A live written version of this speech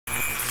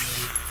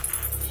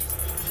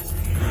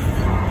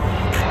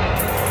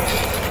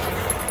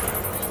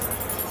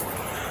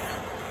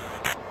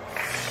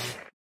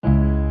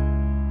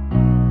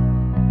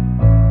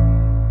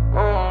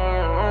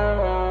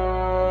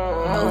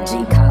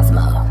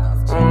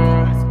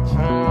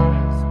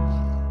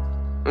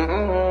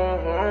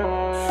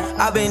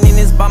I've been in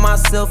this by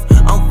myself,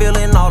 I'm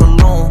feeling all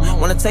alone.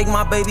 Wanna take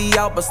my baby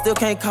out, but still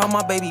can't call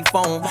my baby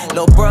phone.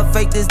 Lil' bruh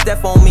faked this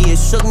death on me, it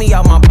shook me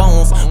out my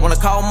bones. Wanna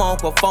call my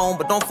uncle phone,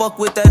 but don't fuck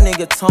with that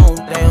nigga tone.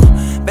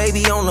 Damn,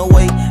 baby on the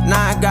way,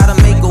 now I gotta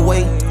make a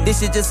way.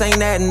 This shit just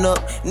ain't adding up,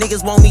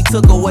 niggas want me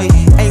took away.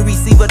 Ain't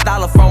receive a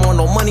dollar from her,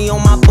 no money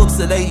on my books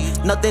today.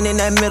 Nothing in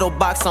that middle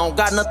box, I don't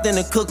got nothing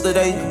to cook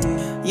today.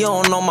 You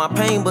don't know my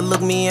pain, but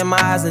look me in my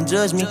eyes and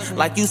judge me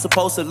like you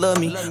supposed to love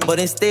me, but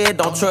instead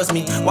don't trust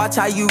me. Watch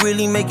how you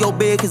really make your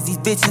bed, cause these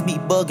bitches be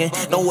bugging.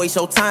 Don't waste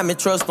your time and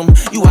trust them.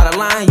 You out of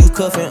line, you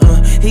cuffin',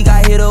 He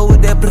got hit up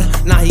with that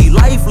now he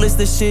lifeless,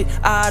 the shit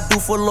I do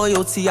for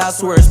loyalty. I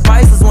swear it's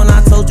priceless. When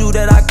I told you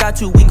that I got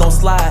you, we gon'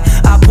 slide.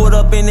 I put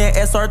up in that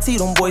SRT,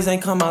 them boys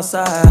ain't come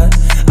outside.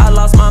 I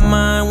lost my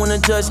mind when the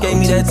judge gave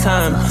me that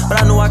time,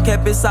 but I knew I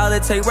kept it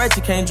solid.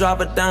 TayRaxhet can't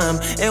drop a dime.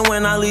 And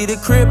when I leave the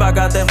crib, I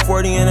got that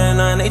 40 and that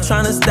 9. They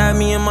tryna stab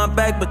me in my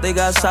back, but they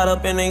got shot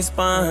up in they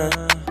spine.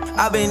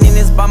 I've been in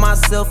this by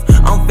myself,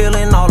 I'm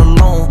feeling all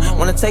alone.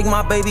 Wanna take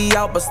my baby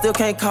out, but still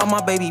can't call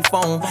my baby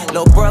phone.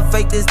 Lil' bruh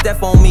faked this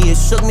death on me, it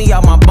shook me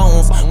out my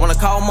bones. Wanna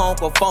call my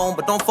uncle phone,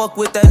 but don't fuck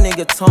with that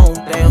nigga tone.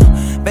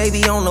 Damn,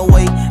 baby on the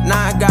way,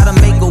 now I gotta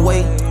make a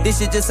way. This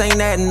shit just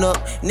ain't adding up,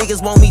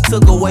 niggas want me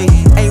took away.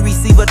 Ain't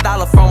receive a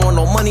dollar from her,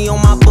 no money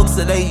on my books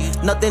today.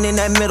 Nothing in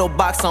that middle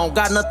box, I don't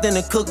got nothing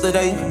to cook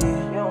today.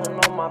 You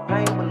don't know my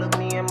pain, but look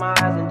me in my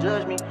eyes and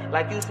judge me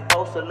like you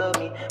supposed to love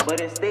me, but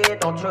instead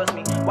don't trust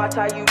me. Watch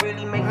how you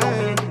really make no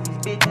man, cause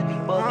these bitches be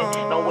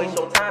bugging. Don't waste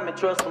your time and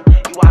trust them.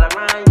 You out of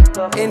line, you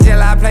cuffin'.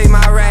 Until I play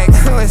my rack,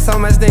 with so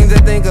much things to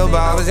think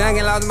about. I was young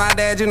and lost my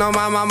dad, you know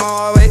my mama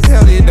always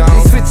held it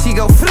down. Switch, he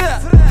go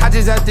flip. I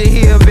just have to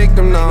hear a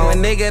victim now. A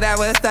nigga that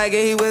was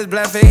thuggin', he was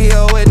bluffing, he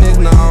a witness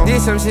now.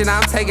 This some shit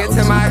I'm taking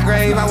to my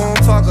grave, I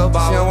won't talk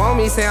about. She don't want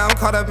me, say I'm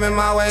caught up in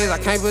my ways, I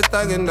can't put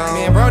thuggin' down.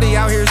 Me and Brody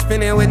out here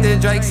spinning with the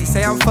Drakes, he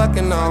say I'm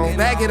fucking on.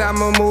 Back it,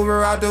 I'ma move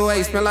her out the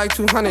way, spend like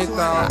 200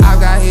 thousand. I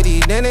got hit,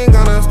 he didn't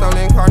gonna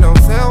stolen car, no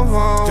cell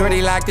phone.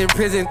 Jordy locked in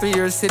prison, 3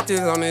 years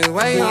sentence on his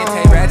way home. Me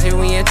and TayRaxhet,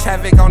 we in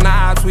traffic on the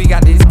ops, we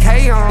got this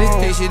K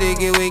on. This shit, it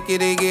get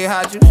wicked, it get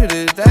hot, you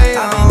should've stayed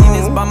on. I've been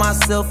in this by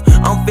myself,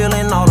 I'm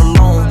feeling all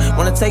alone.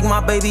 Wanna take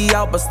my baby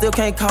out, but still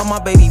can't call my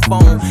baby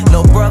phone.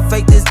 Lil' bruh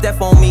faked this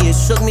death on me, it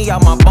shook me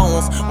out my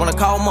bones. Wanna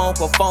call my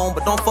uncle phone,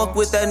 but don't fuck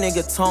with that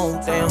nigga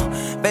tone.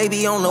 Damn,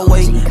 baby on the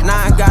way, now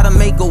I gotta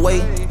make a way.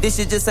 This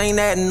shit just ain't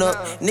adding up,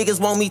 niggas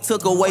want me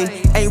took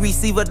away. Ain't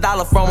receive a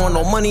dollar from her,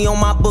 no money on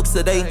my books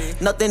today.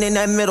 Nothing in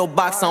that middle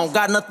box, I don't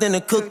got nothing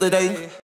to cook today.